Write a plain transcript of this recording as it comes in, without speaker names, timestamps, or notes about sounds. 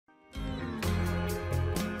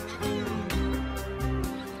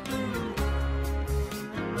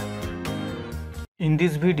In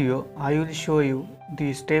this video, I will show you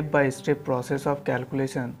the step-by-step process of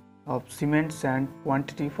calculation of cement sand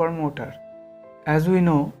quantity for mortar. As we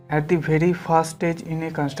know, at the very first stage in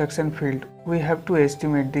a construction field, we have to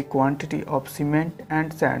estimate the quantity of cement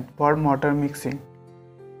and sand for mortar mixing.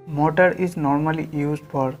 Mortar is normally used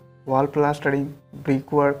for wall plastering,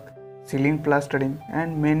 brickwork, ceiling plastering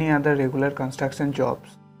and many other regular construction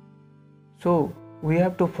jobs. So, we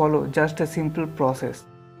have to follow just a simple process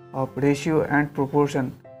of ratio and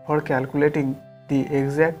proportion for calculating the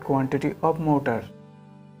exact quantity of mortar.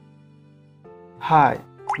 Hi,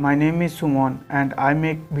 my name is Suman and I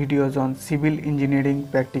make videos on civil engineering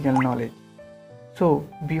practical knowledge. So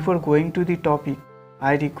before going to the topic,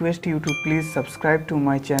 I request you to please subscribe to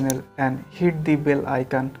my channel and hit the bell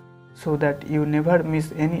icon so that you never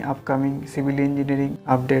miss any upcoming civil engineering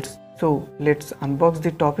updates. So let's unbox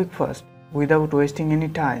the topic first without wasting any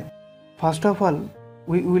time. First of all,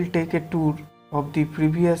 we will take a tour of the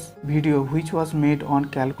previous video which was made on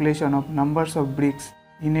calculation of numbers of bricks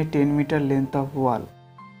in a 10-meter length of wall.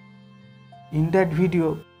 In that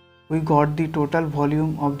video, we got the total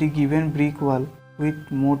volume of the given brick wall with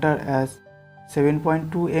mortar as 7.2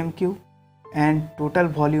 m3 and total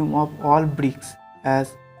volume of all bricks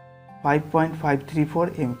as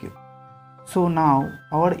 5.534 m3. So now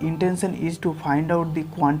our intention is to find out the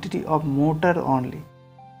quantity of mortar only.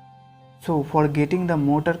 So for getting the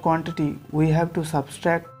mortar quantity, we have to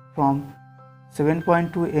subtract from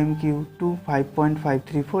 7.2 m3 to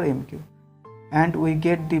 5.534 m3 and we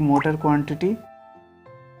get the mortar quantity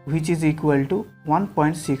which is equal to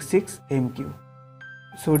 1.66 m3.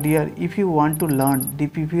 So dear, if you want to learn the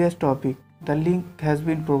previous topic, the link has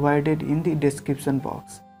been provided in the description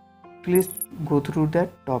box. Please go through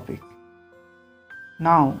that topic.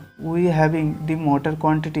 Now we having the mortar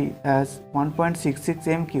quantity as 1.66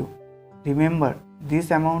 m3. Remember,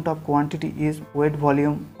 this amount of quantity is weight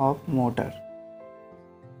volume of mortar.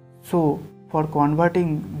 So, for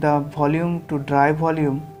converting the volume to dry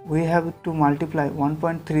volume, we have to multiply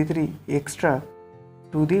 1.33 extra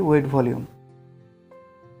to the weight volume.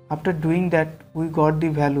 After doing that, we got the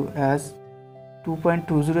value as 2.20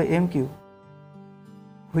 m3,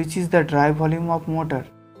 which is the dry volume of mortar.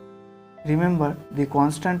 Remember, the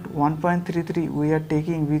constant 1.33 we are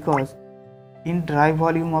taking because in dry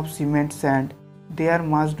volume of cement sand, there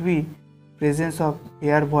must be presence of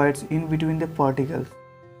air voids in between the particles.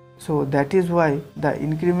 So that is why the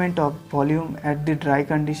increment of volume at the dry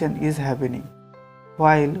condition is happening.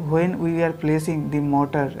 While when we are placing the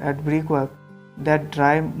mortar at brickwork, that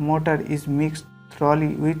dry mortar is mixed thoroughly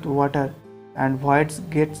with water and voids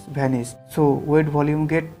gets vanished. So weight volume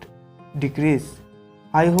get decreased.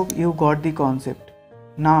 I hope you got the concept.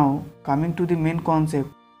 Now coming to the main concept.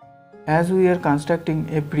 As we are constructing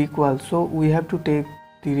a brick wall, so we have to take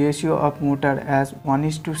the ratio of mortar as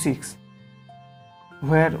 1:6,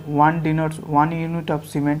 where 1 denotes 1 unit of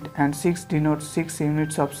cement and 6 denotes 6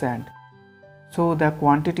 units of sand. So the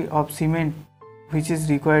quantity of cement which is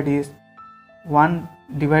required is 1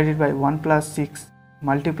 divided by 1 plus 6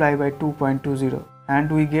 multiplied by 2.20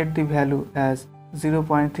 and we get the value as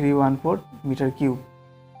 0.314 meter cube.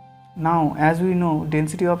 Now, as we know,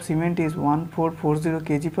 density of cement is 1440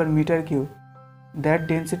 kg per meter cube. That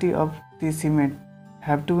density of the cement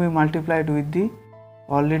have to be multiplied with the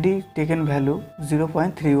already taken value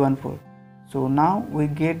 0.314. So now we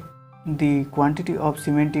get the quantity of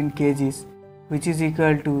cement in kgs, which is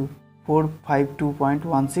equal to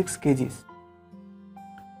 452.16 kgs.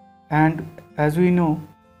 And as we know,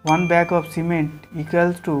 one bag of cement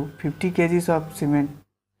equals to 50 kgs of cement.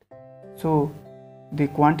 So the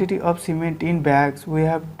quantity of cement in bags we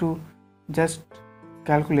have to just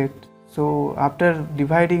calculate. So after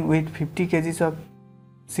dividing with 50 kgs of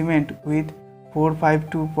cement with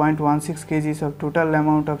 452.16 kgs of total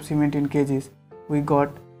amount of cement in kgs, we got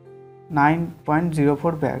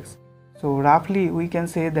 9.04 bags. So roughly we can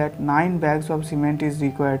say that 9 bags of cement is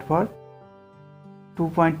required for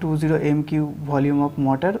 2.20 m3 volume of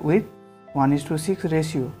mortar with 1:6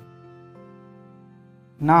 ratio.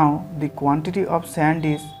 Now the quantity of sand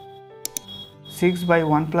is 6 by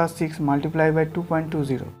 1 plus 6 multiplied by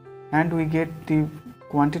 2.20 and we get the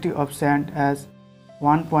quantity of sand as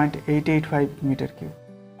 1.885 meter cube.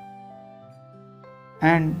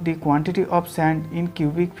 And the quantity of sand in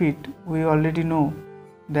cubic feet, we already know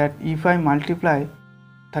that if I multiply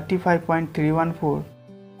 35.314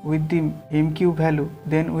 with the m3 value,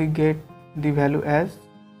 then we get the value as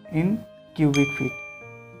in cubic feet.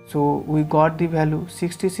 So we got the value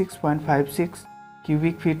 66.56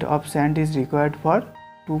 cubic feet of sand is required for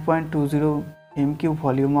 2.20 m3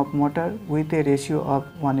 volume of mortar with a ratio of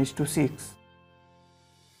 1:6.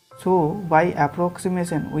 So by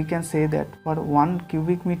approximation we can say that for 1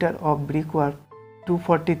 cubic meter of brickwork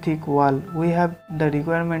 240 thick wall we have the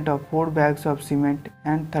requirement of 4 bags of cement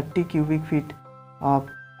and 30 cubic feet of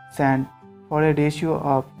sand for a ratio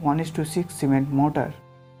of 1:6 cement mortar.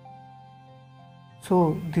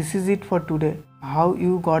 So this is it for today. How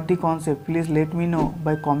you got the concept, please let me know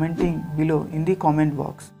by commenting below in the comment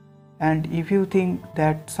box. And if you think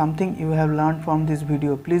that something you have learned from this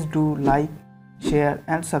video, please do like, share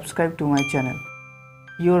and subscribe to my channel.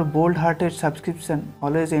 Your bold-hearted subscription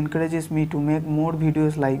always encourages me to make more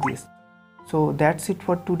videos like this. So that's it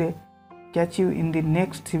for today. Catch you in the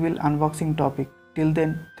next civil unboxing topic. Till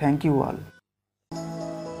then, thank you all.